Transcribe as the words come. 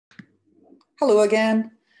Hello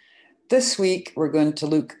again. This week we're going to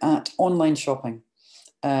look at online shopping.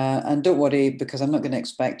 And don't worry, because I'm not going to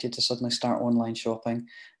expect you to suddenly start online shopping.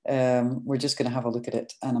 We're just going to have a look at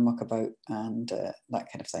it and a muck about and that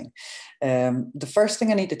kind of thing. The first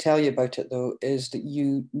thing I need to tell you about it, though, is that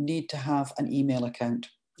you need to have an email account.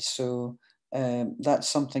 So that's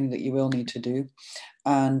something that you will need to do.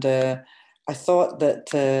 And I thought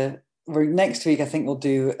that next week, I think we'll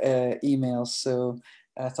do emails. So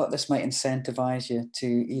I thought this might incentivize you to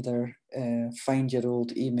either find your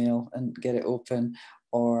old email and get it open,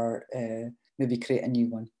 or maybe create a new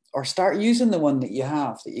one, or start using the one that you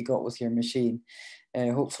have that you got with your machine.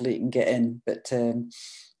 Hopefully you can get in, but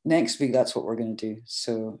next week that's what we're going to do.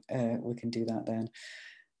 So we can do that then.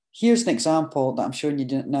 Here's an example that I'm showing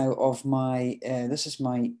you now of my, this is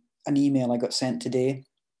an email I got sent today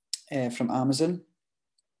from Amazon.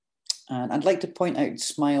 And I'd like to point out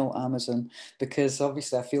Smile Amazon, because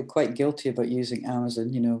obviously I feel quite guilty about using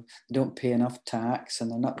Amazon. You know, they don't pay enough tax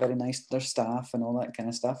and they're not very nice to their staff and all that kind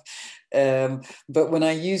of stuff. But when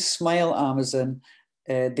I use Smile Amazon,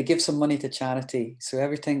 they give some money to charity. So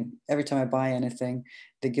every time I buy anything,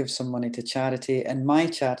 they give some money to charity. And my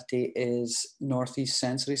charity is Northeast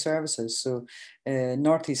Sensory Services. So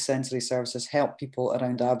Northeast Sensory Services help people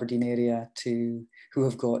around Aberdeen area who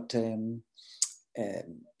have got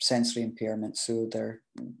sensory impairment, so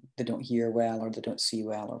they don't hear well or they don't see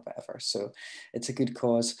well or whatever. So it's a good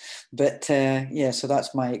cause. But yeah, so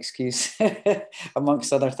that's my excuse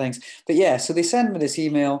amongst other things. But yeah, so they send me this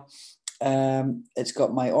email. It's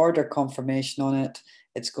got my order confirmation on it.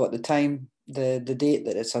 It's got the time, the date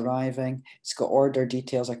that it's arriving. It's got order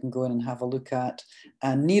details I can go in and have a look at.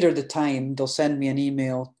 And nearer the time, they'll send me an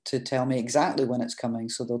email to tell me exactly when it's coming.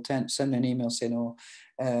 So they'll send me an email saying, oh,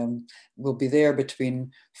 we'll be there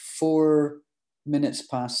between 4 minutes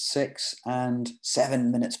past 6 and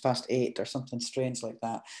 7 minutes past 8, or something strange like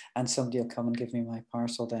that. And somebody will come and give me my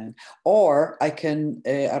parcel then. Or I can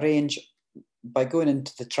arrange, by going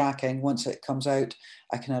into the tracking, once it comes out,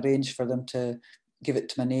 I can arrange for them to give it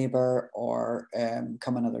to my neighbor, or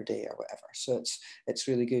come another day or whatever. So it's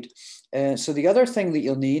really good. So the other thing that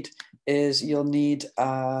you'll need is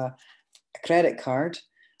a credit card,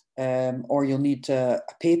 or you'll need a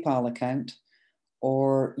PayPal account,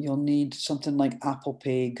 or you'll need something like Apple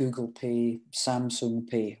Pay, Google Pay, Samsung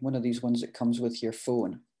Pay, one of these ones that comes with your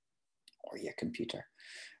phone or your computer.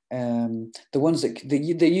 The ones that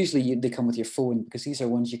they usually come with your phone, because these are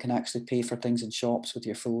ones you can actually pay for things in shops with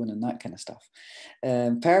your phone and that kind of stuff.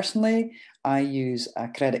 Personally, I use a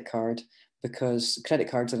credit card because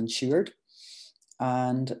credit cards are insured.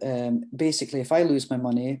 And basically, if I lose my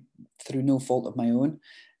money through no fault of my own,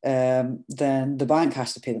 then the bank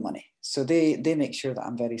has to pay the money. So they make sure that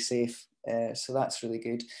I'm very safe. So that's really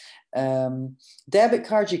good. Debit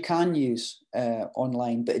cards you can use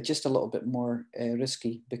online, but it's just a little bit more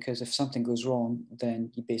risky, because if something goes wrong,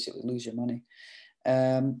 then you basically lose your money.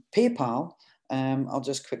 PayPal, I'll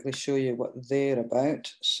just quickly show you what they're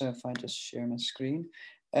about. So if I just share my screen.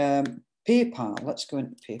 PayPal, let's go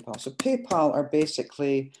into PayPal. So PayPal are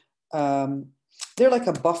basically, they're like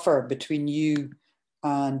a buffer between you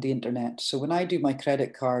and the internet. So when I do my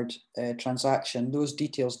credit card transaction, those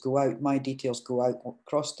details go out, my details go out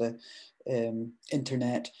across the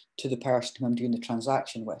internet to the person who I'm doing the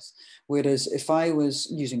transaction with. Whereas if I was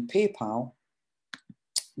using PayPal,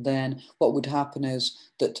 then what would happen is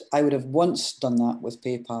that I would have once done that with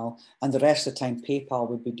PayPal, and the rest of the time PayPal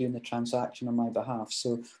would be doing the transaction on my behalf.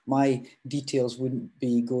 So my details wouldn't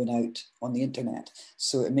be going out on the internet.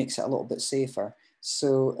 So it makes it a little bit safer.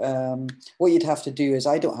 So what you'd have to do is,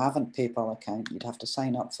 I don't have a PayPal account, you'd have to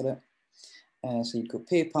sign up for it. So you'd go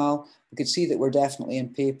PayPal. We could see that we're definitely in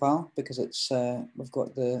PayPal, because it's we've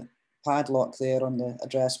got the padlock there on the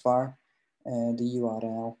address bar, the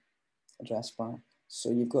URL address bar. So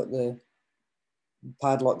you've got the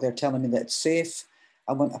padlock there telling me that it's safe.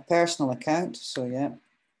 I want a personal account, so yeah.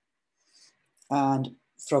 And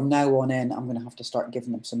from now on in, I'm going to have to start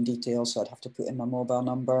giving them some details. So I'd have to put in my mobile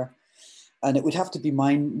number, and it would have to be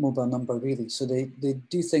my mobile number, really. So they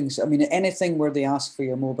do things, I mean, anything where they ask for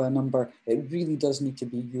your mobile number, it really does need to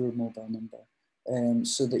be your mobile number,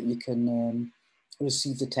 so that you can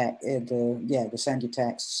receive the text, they send you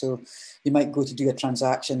text. So you might go to do a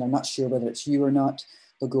transaction, they're not sure whether it's you or not.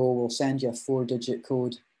 They'll go, we'll send you a 4-digit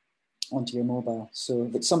code onto your mobile. So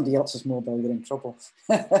if it's somebody else's mobile, you're in trouble,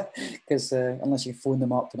 because unless you phone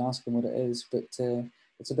them up and ask them what it is. But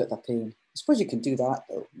it's a bit of a pain. I suppose you can do that,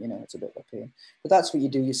 though, you know, it's a bit of a pain. But that's what you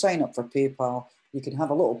do. You sign up for PayPal. You can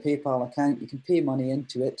have a little PayPal account. You can pay money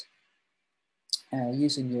into it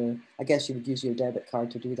using your, I guess you would use your debit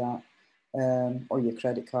card to do that. or your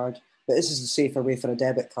credit card. But this is a safer way for a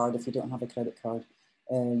debit card if you don't have a credit card.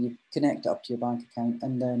 You connect it up to your bank account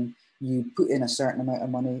and then you put in a certain amount of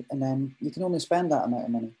money and then you can only spend that amount of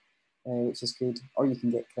money, which is good. Or you can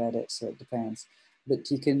get credit, so it depends. But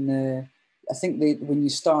you can, I think when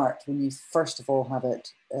you first of all have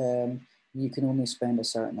it, you can only spend a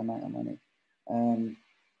certain amount of money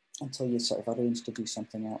until you sort of arrange to do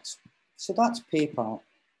something else. So that's PayPal.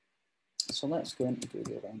 So let's go into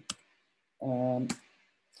Google then.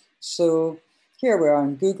 So here we are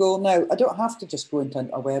in Google. Now, I don't have to just go into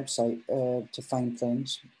a website to find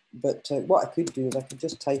things, but what I could do is I could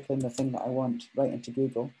just type in the thing that I want right into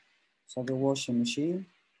Google. So I'll go washing machine.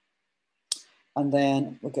 And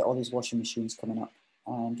then we'll get all these washing machines coming up.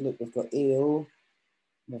 And look, we've got AO,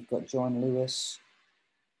 we've got John Lewis,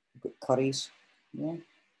 we've got Currys, yeah.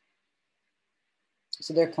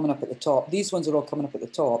 So they're coming up at the top. These ones are all coming up at the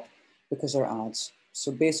top because they're ads.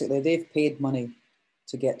 So basically they've paid money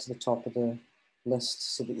to get to the top of the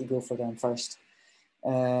list so that you go for them first.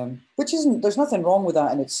 Which isn't, there's nothing wrong with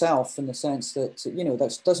that in itself, in the sense that, you know,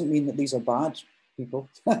 that doesn't mean that these are bad people.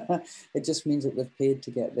 It just means that they've paid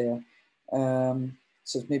to get there.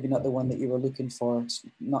 So it's maybe not the one that you were looking for. It's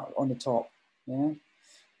not on the top, yeah.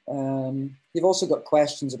 You've also got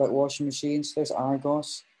questions about washing machines. There's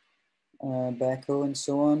Argos, Beko and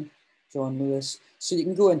so on, John Lewis. So you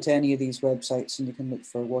can go into any of these websites and you can look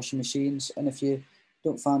for washing machines. And if you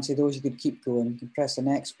don't fancy those, you could keep going. You can press the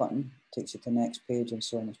next button, takes you to the next page and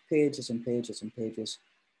so on. There's pages and pages and pages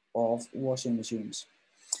of washing machines.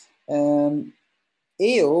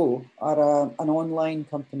 AO are an online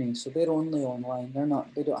company, so they're only online.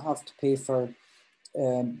 They don't have to pay for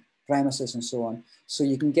premises and so on. So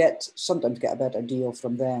you can sometimes get a better deal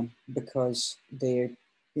from them because they're,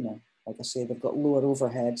 you know, like I say, they've got lower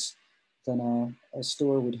overheads than a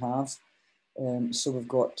store would have. So we've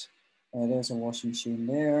got, there's a washing machine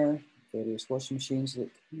there, various washing machines, look,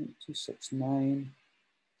 269,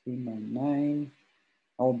 399,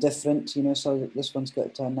 all different, you know, so this one's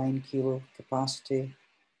got a 9 kilo capacity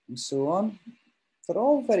and so on. They're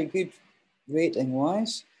all very good rating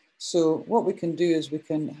wise. So what we can do is we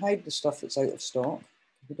can hide the stuff that's out of stock.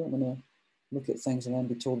 We don't want to look at things and then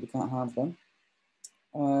be told we can't have them.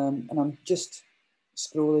 And I'm just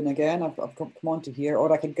scrolling again. I've come onto here,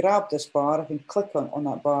 or I could grab this bar, I can click on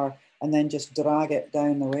that bar and then just drag it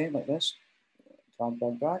down the way like this. Drag,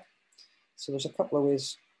 drag, drag. So there's a couple of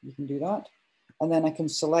ways you can do that. And then I can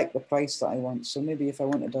select the price that I want. So maybe if I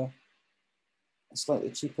wanted a slightly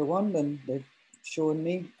cheaper one than they've shown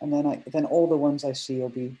me, and then all the ones I see will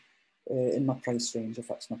be in my price range, if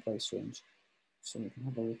that's my price range. So we can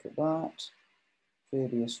have a look at that.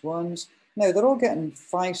 Various ones. Now they're all getting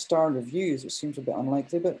 5-star reviews. It seems a bit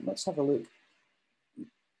unlikely, but let's have a look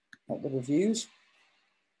at the reviews.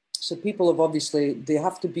 So people have obviously, they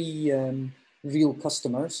have to be real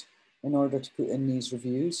customers in order to put in these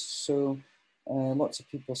reviews. So lots of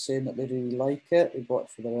people saying that they really like it. They bought it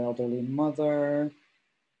for their elderly mother.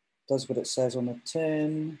 Does what it says on the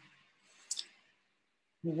tin.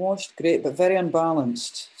 Washed, great, but very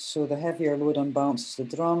unbalanced. So the heavier load unbalances the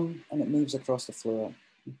drum and it moves across the floor.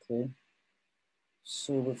 Okay.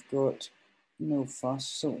 So we've got no fuss.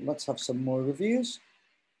 So let's have some more reviews.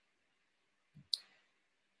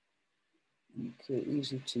 Okay,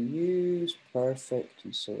 easy to use, perfect,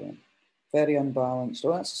 and so on. Very unbalanced.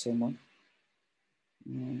 Oh, that's the same one.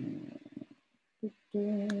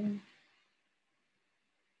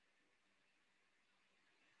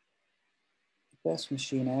 Best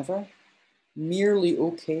machine ever. Merely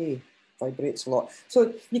okay. Vibrates a lot.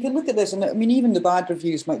 So you can look at this, and I mean, even the bad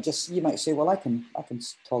reviews might you might say, well, I can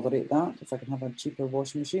tolerate that if I can have a cheaper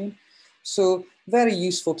washing machine. So very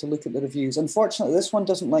useful to look at the reviews. Unfortunately, this one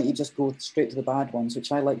doesn't let you just go straight to the bad ones,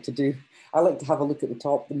 which I like to do. I like to have a look at the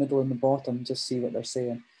top, the middle, and the bottom, just see what they're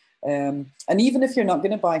saying. And even if you're not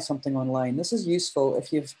going to buy something online, this is useful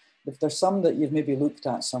if there's some that you've maybe looked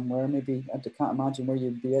at somewhere, maybe I can't imagine where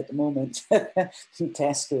you'd be at the moment,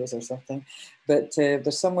 Tesco's or something, but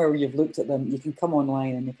there's somewhere where you've looked at them, you can come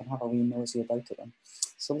online and you can have a wee nosy about it.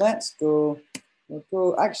 So let's go,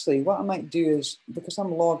 actually what I might do is, because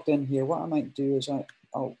I'm logged in here, what I might do is I'm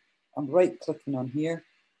right clicking on here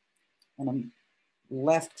and I'm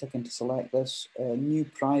left clicking to select this new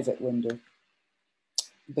private window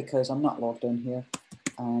because I'm not logged in here.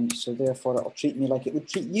 And so therefore it'll treat me like it would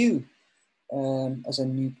treat you as a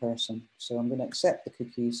new person. So I'm going to accept the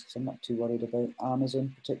cookies because I'm not too worried about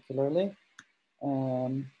Amazon particularly.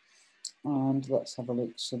 And let's have a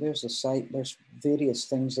look. So there's the site. There's various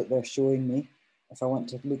things that they're showing me if I want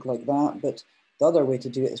to look like that. But The other way to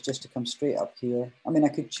do it is just to come straight up here. I mean, I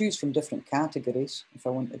could choose from different categories if I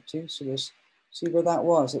wanted to. So there's, see where that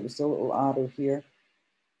was? It was the little arrow here.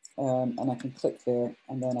 And I can click there,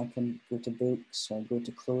 and then I can go to books or go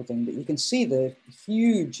to clothing. But you can see the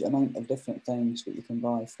huge amount of different things that you can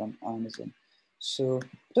buy from Amazon. So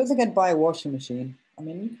I don't think I'd buy a washing machine. I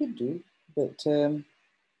mean, you could do, but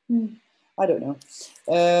I don't know.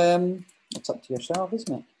 It's up to yourself,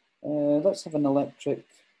 isn't it? Let's have an electric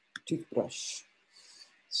toothbrush.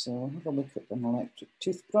 So have a look at an electric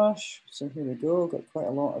toothbrush. So here we go, got quite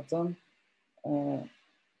a lot of them.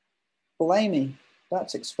 Blimey,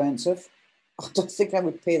 that's expensive. I don't think I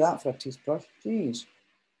would pay that for a toothbrush. Jeez.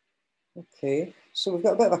 Okay, so we've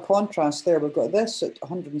got a bit of a contrast there. We've got this at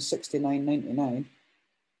 £169.99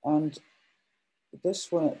 and this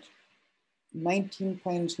one at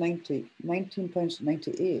 £19.90,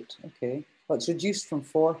 £19.98. Okay, well, it's reduced from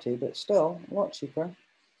 40, but still a lot cheaper.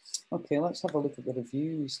 Okay, let's have a look at the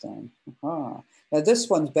reviews then. Aha. Now this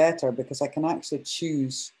one's better because I can actually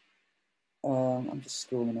choose. I'm just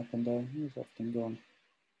scrolling up and down. Who's often gone?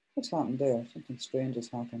 What's happened there? Something strange has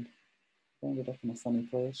happened. I ended up in a funny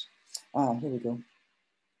place. Ah, here we go.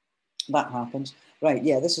 That happens. Right,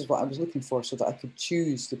 yeah, this is what I was looking for so that I could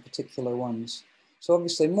choose the particular ones. So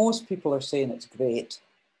obviously most people are saying it's great.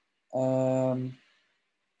 But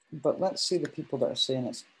let's see the people that are saying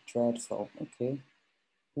it's dreadful. Okay.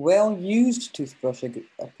 Well-used toothbrush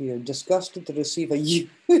appeared. Disgusted to receive a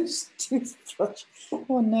used toothbrush.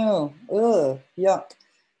 Oh no, ugh, yuck.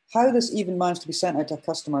 How this even managed to be sent out to a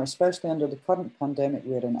customer, especially under the current pandemic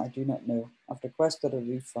we're in, I do not know. I've requested a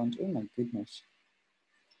refund. Oh my goodness.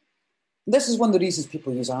 This is one of the reasons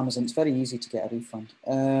people use Amazon. It's very easy to get a refund.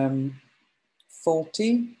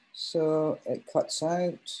 Faulty, so it cuts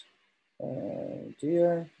out.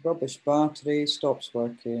 Dear, rubbish battery, stops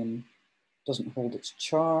working. Doesn't hold its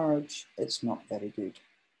charge. It's not very good.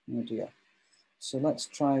 Oh dear. So let's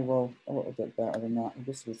try, well, a little bit better than that. We'll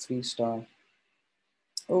go for the 3-star.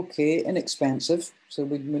 Okay, inexpensive. So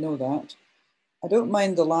we know that. I don't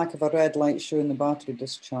mind the lack of a red light showing the battery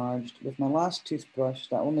discharged. With my last toothbrush,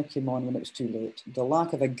 that only came on when it was too late. The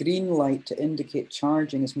lack of a green light to indicate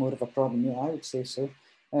charging is more of a problem. Yeah, I would say so.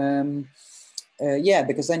 Yeah,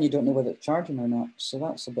 because then you don't know whether it's charging or not. So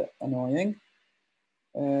that's a bit annoying.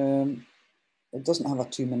 It doesn't have a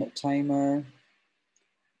 2-minute timer.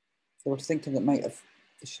 They were thinking that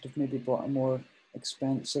they should have maybe bought a more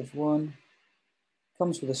expensive one.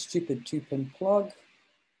 Comes with a stupid 2-pin plug.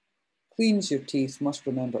 Cleans your teeth, must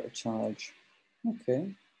remember to charge.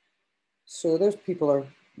 Okay. So those people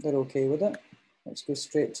they're okay with it. Let's go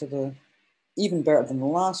straight to the, even better than the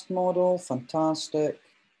last model. Fantastic,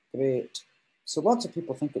 great. So lots of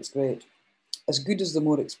people think it's great. As good as the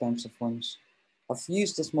more expensive ones. I've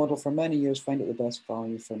used this model for many years, find it the best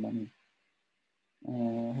value for money.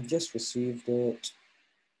 I've just received it.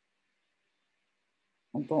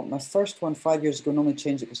 I bought my first one 5 years ago and only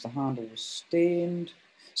changed it because the handle was stained.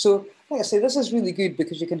 So, like I say, this is really good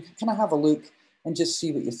because you can kind of have a look and just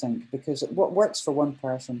see what you think, because what works for one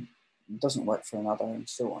person doesn't work for another and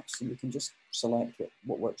so on. So you can just select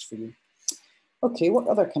what works for you. Okay, what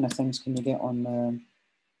other kind of things can you get on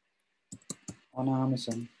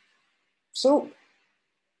Amazon? Soap.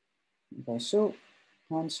 You buy soap,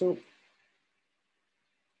 hand soap.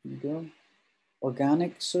 There you go.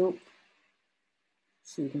 Organic soap.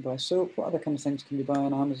 So you can buy soap. What other kind of things can you buy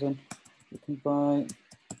on Amazon? You can buy,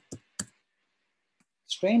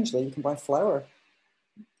 strangely, you can buy flour.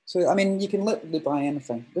 So, I mean, you can literally buy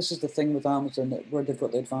anything. This is the thing with Amazon where they've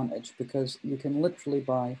got the advantage, because you can literally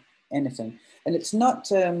buy anything. And it's not,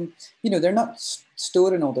 they're not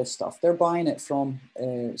storing all this stuff. They're buying it from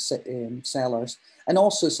sellers. And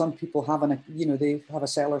also some people have they have a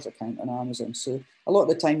seller's account on Amazon. So a lot of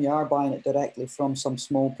the time you are buying it directly from some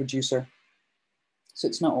small producer. So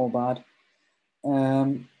it's not all bad.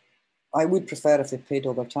 I would prefer if they paid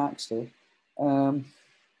all their tax though,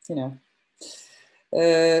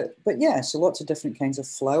 but yeah, so lots of different kinds of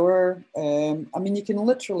flour. I mean, you can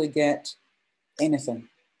literally get anything.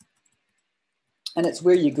 And it's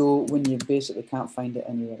where you go when you basically can't find it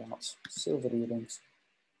anywhere else. Silver earrings.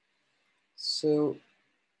 So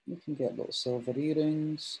you can get little silver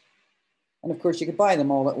earrings. And of course you could buy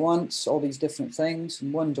them all at once, all these different things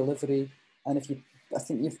in one delivery. And I think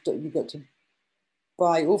you've got to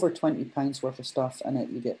buy over £20 worth of stuff and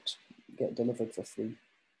you get delivered for free.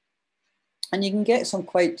 And you can get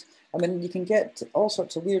you can get all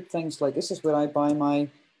sorts of weird things. Like this is where I buy my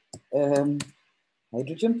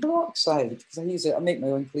hydrogen peroxide, because I make my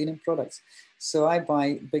own cleaning products. So I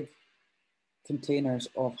buy big containers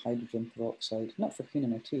of hydrogen peroxide, not for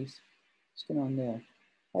cleaning my teeth. What's going on there?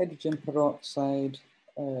 Hydrogen peroxide,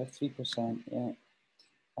 3%, yeah.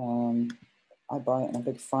 I buy it in a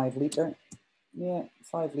big 5 litre. Yeah,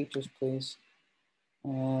 5 litres, please.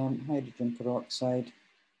 Hydrogen peroxide.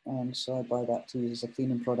 And so I buy that to use as a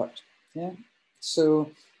cleaning product. Yeah. So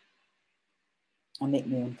I make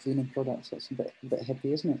my own cleaning products. That's a bit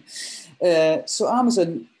hippie, isn't it? So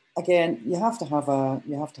Amazon, again, you have to have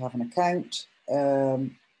an account.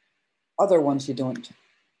 Other ones you don't.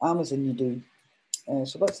 Amazon you do.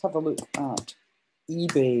 So let's have a look at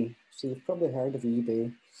eBay. So you've probably heard of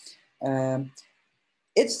eBay.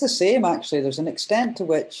 It's the same, actually. There's an extent to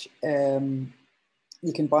which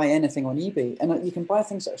you can buy anything on eBay, and you can buy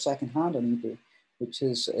things that are secondhand on eBay, which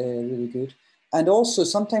is really good. And also,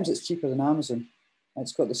 sometimes it's cheaper than Amazon.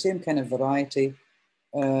 It's got the same kind of variety.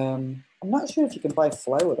 I'm not sure if you can buy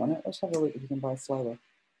flour on it. Let's have a look if you can buy flour.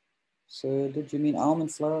 So did you mean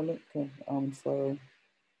almond flour? Look, almond flour,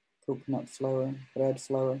 coconut flour, bread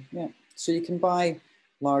flour. Yeah, so you can buy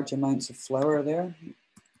large amounts of flour there.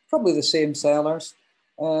 Probably the same sellers.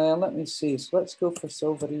 Let me see. So let's go for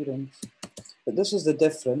silver earrings. But this is the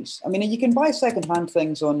difference. I mean, you can buy secondhand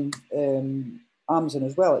things on Amazon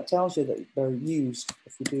as well. It tells you that they're used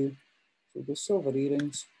if you do. So the silver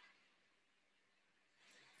earrings.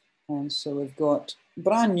 And so we've got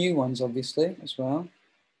brand new ones, obviously, as well.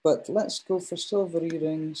 But let's go for silver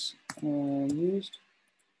earrings used.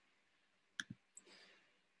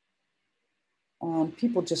 And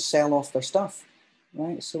people just sell off their stuff,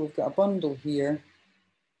 right? So we've got a bundle here.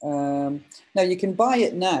 Now you can buy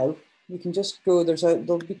it now. You can just go, let's have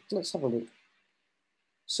a look.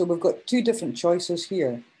 So we've got two different choices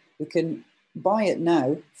here. We can buy it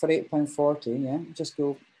now for £8.40, yeah? Just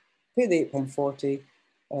go pay the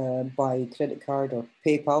 £8.40 by credit card or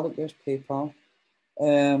PayPal, look, there's PayPal,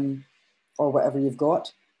 or whatever you've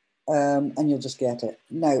got, and you'll just get it.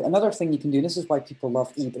 Now, another thing you can do, and this is why people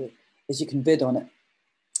love eBay, is you can bid on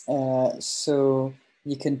it. So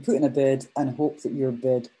you can put in a bid and hope that your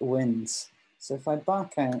bid wins. So if I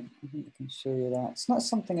back out, I think I can show you that. It's not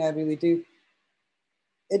something I really do.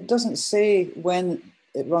 It doesn't say when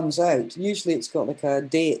it runs out. Usually it's got like a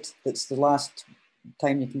date that's the last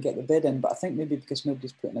time you can get the bid in, but I think maybe because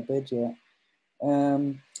nobody's put in a bid yet.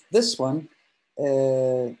 This one,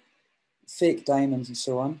 fake diamonds and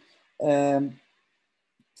so on,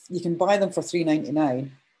 you can buy them for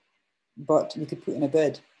 £3.99, but you could put in a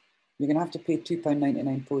bid. You're going to have to pay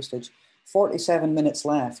 £2.99 postage. 47 minutes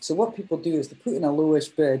left. So what people do is they put in a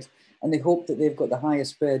lowish bid and they hope that they've got the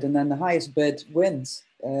highest bid, and then the highest bid wins.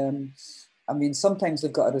 I mean, sometimes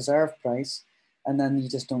they've got a reserve price and then you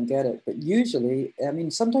just don't get it. But usually, I mean,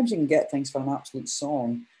 sometimes you can get things for an absolute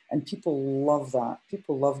song, and people love that.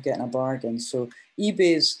 People love getting a bargain. So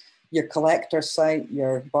eBay's your collector site,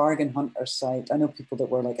 your bargain hunter site. I know people that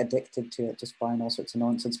were like addicted to it, just buying all sorts of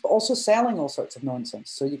nonsense, but also selling all sorts of nonsense.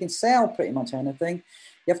 So you can sell pretty much anything.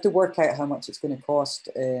 You have to work out how much it's going to cost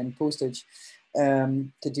in postage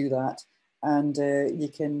to do that, and you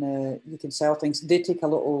can sell things. They take a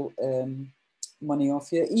little money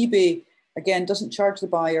off you. eBay again doesn't charge the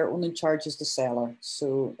buyer, only charges the seller.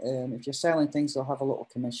 So if you're selling things, they'll have a little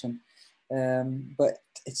commission. But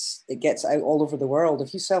it gets out all over the world.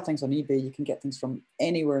 If you sell things on eBay, you can get things from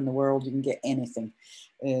anywhere in the world. You can get anything.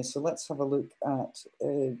 So let's have a look at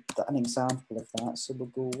an example of that. So we'll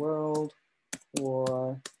go World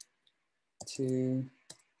War II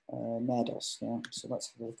medals. Yeah. So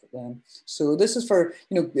let's have a look at them. So this is for,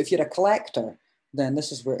 if you're a collector, then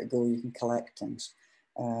this is where to go. You can collect things.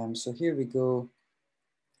 So here we go.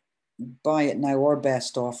 Buy it now or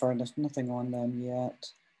best offer. There's nothing on them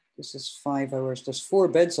yet. This is 5 hours. There's 4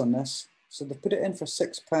 bids on this. So they put it in for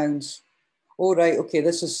 £6. Oh, right. Okay.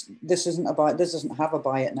 This doesn't have a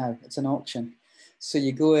buy it now. It's an auction. So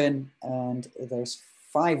you go in and there's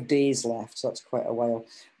 5 days left. So that's quite a while.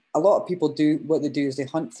 A lot of people what they do is they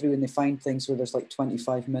hunt through and they find things where there's like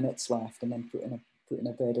 25 minutes left and then put in a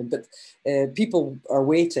bid in. But people are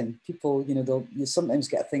waiting. People, you sometimes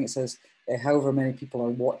get a thing that says however many people are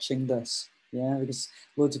watching this. Yeah, because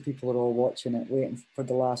loads of people are all watching it, waiting for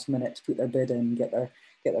the last minute to put their bid in and get their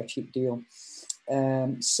cheap deal.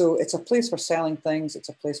 So it's a place for selling things. It's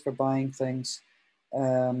a place for buying things.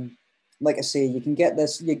 Like I say, you can get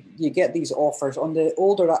this. You get these offers on the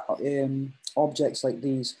older objects like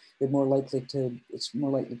these. It's more likely to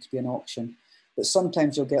be an auction. But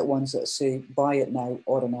sometimes you'll get ones that say buy it now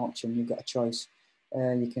or an auction. You've got a choice.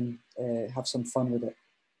 You can have some fun with it.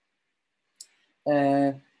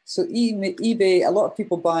 So eBay, a lot of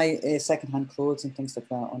people buy secondhand clothes and things like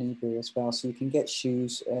that on eBay as well. So you can get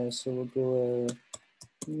shoes. So we'll go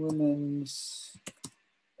women's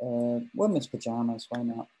pajamas. Why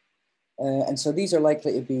not? And so these are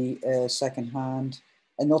likely to be secondhand,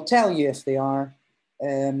 and they'll tell you if they are.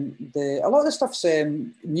 A lot of the stuff's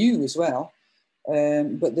new as well,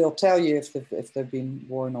 but they'll tell you if they've been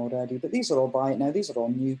worn already. But these are all buy it now. These are all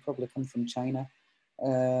new, probably come from China.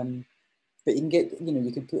 But you can get, you know,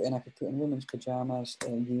 I could put in women's pajamas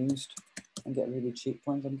used and get really cheap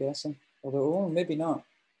ones, I'm guessing. Although, oh, maybe not.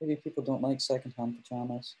 Maybe people don't like secondhand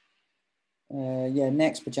pajamas. Yeah,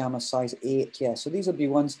 next pajama size 8. Yeah, so these will be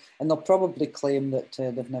ones, and they'll probably claim that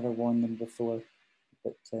they've never worn them before.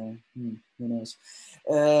 But who knows?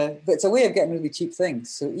 But it's a way of getting really cheap things.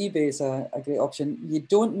 So eBay is a great option. You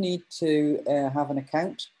don't need to have an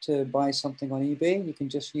account to buy something on eBay. You can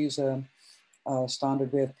just use a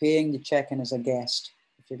standard way of paying. You check in as a guest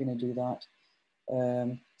if you're going to do that.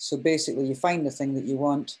 So basically, you find the thing that you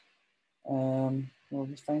want. Well,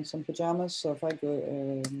 we find some pajamas. So if I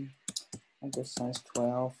go size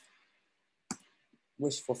 12.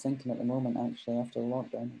 Wishful thinking at the moment, actually, after the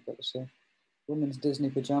lockdown, I've got to say. Women's Disney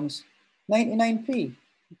pajamas, 99p.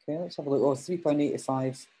 Okay, let's have a look. Oh,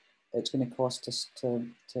 £3.85. It's going to cost us for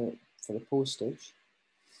the postage.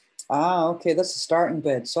 Ah, okay, that's the starting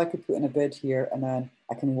bid. So I could put in a bid here, and then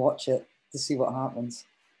I can watch it to see what happens,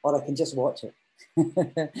 or I can just watch it.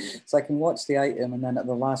 So I can watch the item, and then at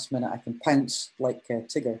the last minute I can pounce like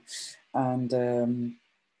Tigger, and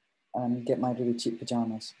get my really cheap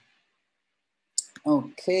pajamas.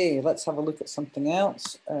 Okay, let's have a look at something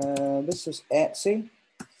else. This is Etsy.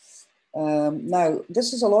 Now,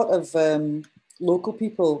 this is a lot of local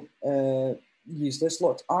people use this,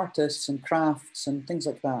 lots of artists and crafts and things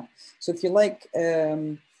like that. So if you like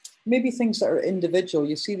maybe things that are individual,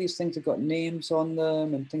 you see these things have got names on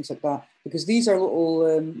them and things like that, because these are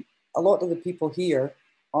little, a lot of the people here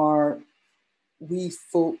are wee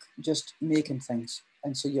folk just making things.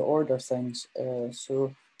 And so you order things.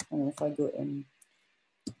 So if I go in,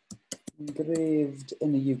 engraved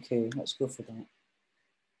in the UK, let's go for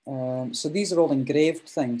that. So these are all engraved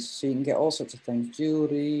things, so you can get all sorts of things,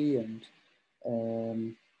 jewelry and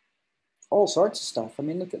all sorts of stuff. I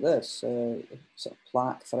mean, look at this, sort of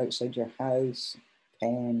plaque for outside your house,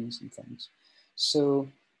 pens and things. So,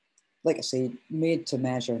 like I say, made to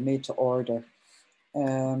measure, made to order.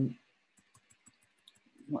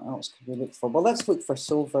 What else could we look for? Well, let's look for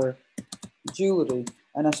silver jewelry.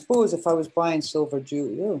 And I suppose if I was buying silver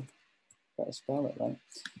jewelry, oh, gotta spell it right.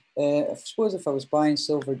 I suppose if I was buying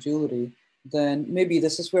silver jewelry, then maybe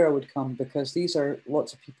this is where I would come, because these are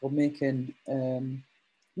lots of people making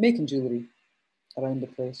making jewelry around the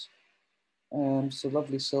place. So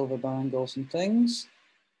lovely silver bangles and things.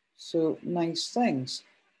 So nice things.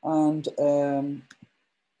 And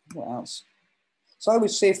what else? So I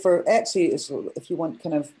would say for Etsy is if you want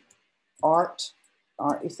kind of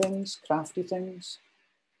arty things, crafty things.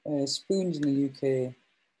 Spoons in the UK.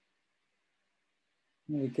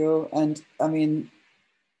 There we go. And I mean,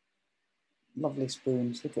 lovely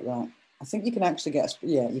spoons. Look at that. I think you can actually get,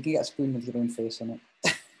 you can get a spoon with your own face on it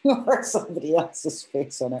or somebody else's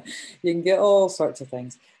face on it. You can get all sorts of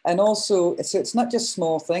things. And also, so it's not just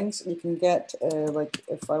small things. You can get, like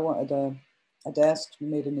if I wanted a desk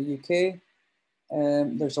made in the UK,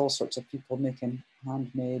 there's all sorts of people making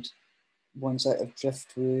handmade ones out of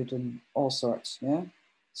driftwood and all sorts, yeah?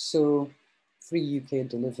 So free UK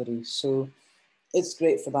delivery. So it's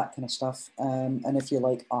great for that kind of stuff. And if you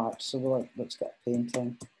like art, so let's get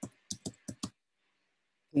painting.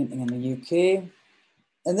 Painting in the UK.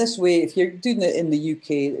 And this way, if you're doing it in the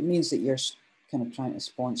UK, it means that you're kind of trying to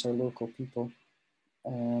sponsor local people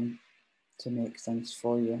to make things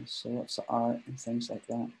for you. So lots of art and things like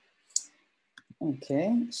that.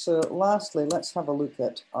 Okay, so lastly, let's have a look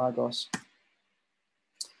at Argos.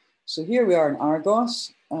 So here we are in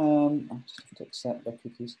Argos. I just have to accept the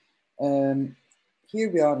cookies. Here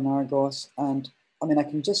we are in Argos, and I mean, I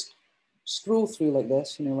can just scroll through like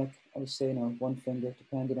this, like I was saying, one finger,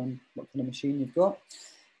 depending on what kind of machine you've got.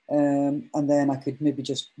 And then I could maybe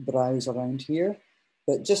just browse around here,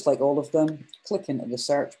 but just like all of them, click into the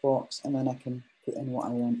search box, and then I can put in what I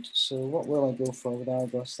want. So what will I go for with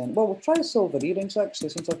Argos then? Well, we'll try silver earrings actually,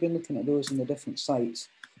 since I've been looking at those on the different sites.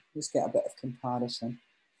 Just get a bit of comparison.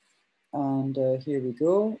 And here we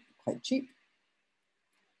go, quite cheap.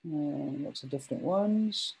 Lots of different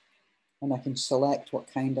ones. And I can select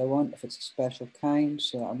what kind I want, if it's a special kind.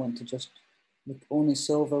 So I want to just look only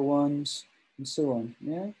silver ones and so on,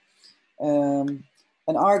 yeah. And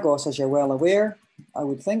Argos, as you're well aware, I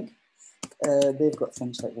would think, they've got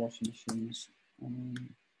things like washing machines.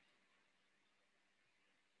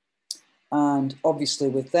 And obviously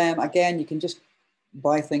with them, again, you can just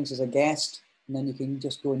buy things as a guest, and then you can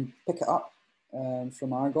just go and pick it up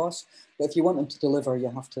from Argos. But if you want them to deliver, you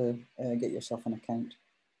have to get yourself an account.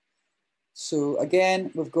 So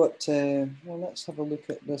again, we've got, well, let's have a look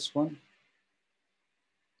at this one.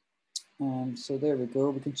 So there we go.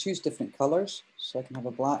 We can choose different colors. So I can have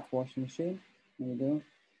a black washing machine. There we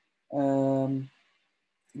go.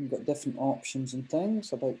 You've got different options and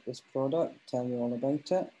things about this product. Tell you all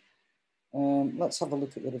about it. Let's have a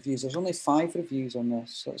look at the reviews. There's only 5 reviews on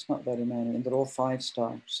this, so it's not very many, and they're all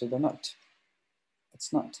 5-star. So they're not.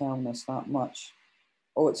 It's not telling us that much.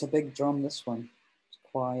 Oh, it's a big drum. This one. It's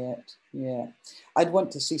quiet. Yeah, I'd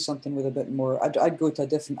want to see something with a bit more. I'd go to a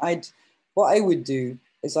different. What I would do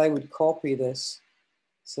is I would copy this.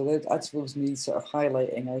 So that suppose me sort of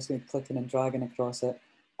highlighting. I was going to clicking and dragging across it,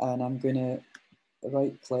 and I'm going to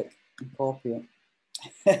right click and copy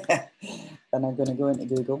it. And I'm going to go into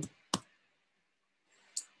Google.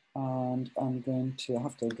 And I'm going to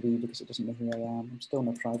have to agree because it doesn't know who I am. I'm still in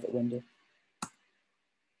a private window.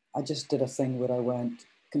 I just did a thing where I went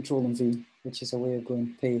Control and V, which is a way of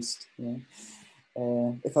going paste. Yeah.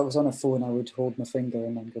 If I was on a phone, I would hold my finger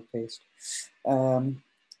and then go paste. And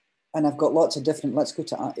I've got lots of different, let's go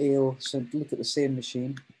to AO, so look at the same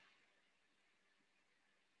machine.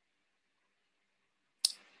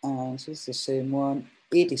 And so it's the same one,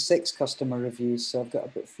 86 customer reviews. So I've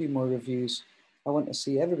got a few more reviews. I want to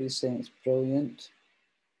see, everybody's saying it's brilliant.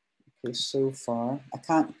 Okay, so far. I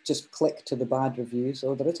can't just click to the bad reviews.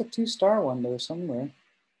 Oh, there is a 2-star one there somewhere.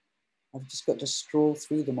 I've just got to scroll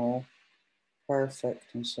through them all.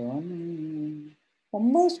 Perfect and so on. Well,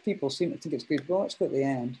 most people seem to think it's good. Well, let's go at the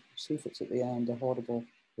end. See if it's at the end, a horrible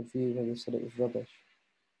review where they said it was rubbish.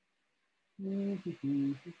 Yeah,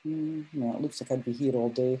 it looks like I'd be here all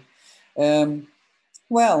day.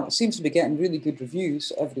 Well, it seems to be getting really good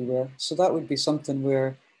reviews everywhere. So that would be something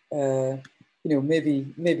where, you know,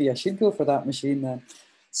 maybe I should go for that machine then.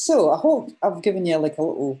 So I hope I've given you like a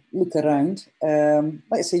little look around.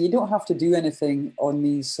 Like I say, you don't have to do anything on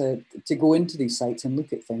these to go into these sites and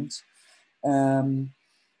look at things. I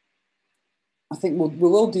think we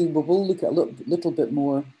will look at a little bit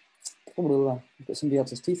more. Oh, I've got somebody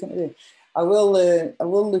else's teeth in today. I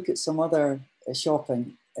will look at some other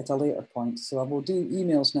shopping at a later point. So I will do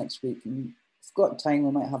emails next week. And if we've got time,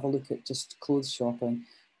 we might have a look at just clothes shopping,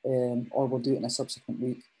 or we'll do it in a subsequent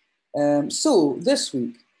week. So this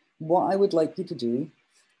week, what I would like you to do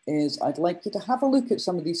is I'd like you to have a look at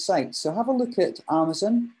some of these sites. So have a look at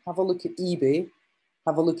Amazon, have a look at eBay,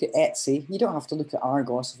 have a look at Etsy. You don't have to look at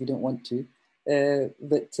Argos if you don't want to,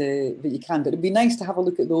 but you can. But it'd be nice to have a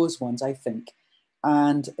look at those ones, I think,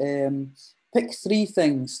 and pick 3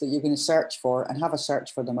 things that you're going to search for and have a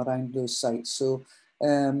search for them around those sites. So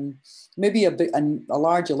maybe a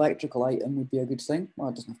large electrical item would be a good thing. Well,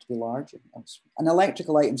 it doesn't have to be large. An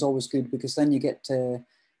electrical item is always good because then you get a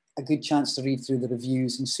good chance to read through the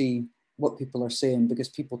reviews and see what people are saying, because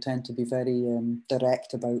people tend to be very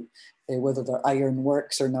direct about whether their iron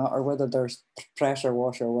works or not, or whether their pressure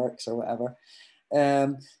washer works or whatever.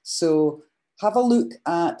 So have a look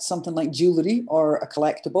at something like jewelry or a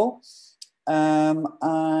collectible,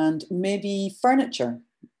 and maybe furniture.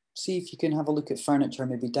 See if you can have a look at furniture,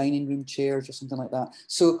 maybe dining room chairs or something like that.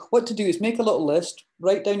 So what to do is make a little list,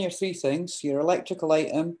 write down your 3 things, your electrical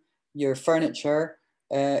item, your furniture,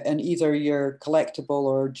 and either your collectible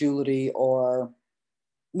or jewelry, or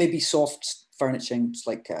maybe soft furnishings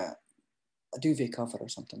like a duvet cover or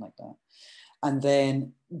something like that. And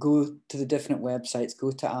then go to the different websites,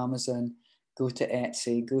 go to Amazon, go to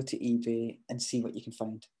Etsy, go to eBay, and see what you can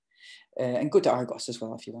find. And go to Argos as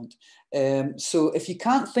well if you want. So if you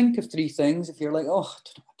can't think of 3 things, if you're like, oh, I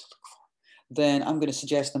don't know what to look for, then I'm going to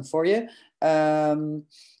suggest them for you.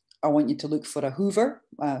 I want you to look for a Hoover,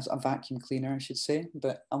 a vacuum cleaner, I should say,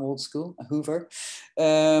 but I'm old school, a Hoover.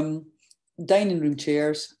 Dining room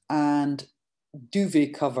chairs and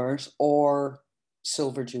duvet covers or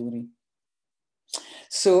silver jewelry.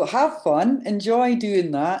 So have fun, enjoy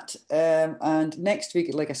doing that. And next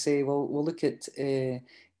week, like I say, we'll look at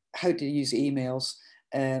how to use emails,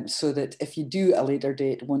 so that if you do at a later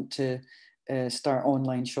date want to start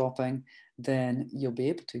online shopping, then you'll be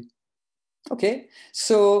able to. Okay,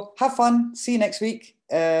 so have fun. See you next week.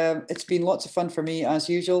 It's been lots of fun for me as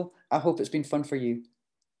usual. I hope it's been fun for you.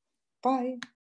 Bye.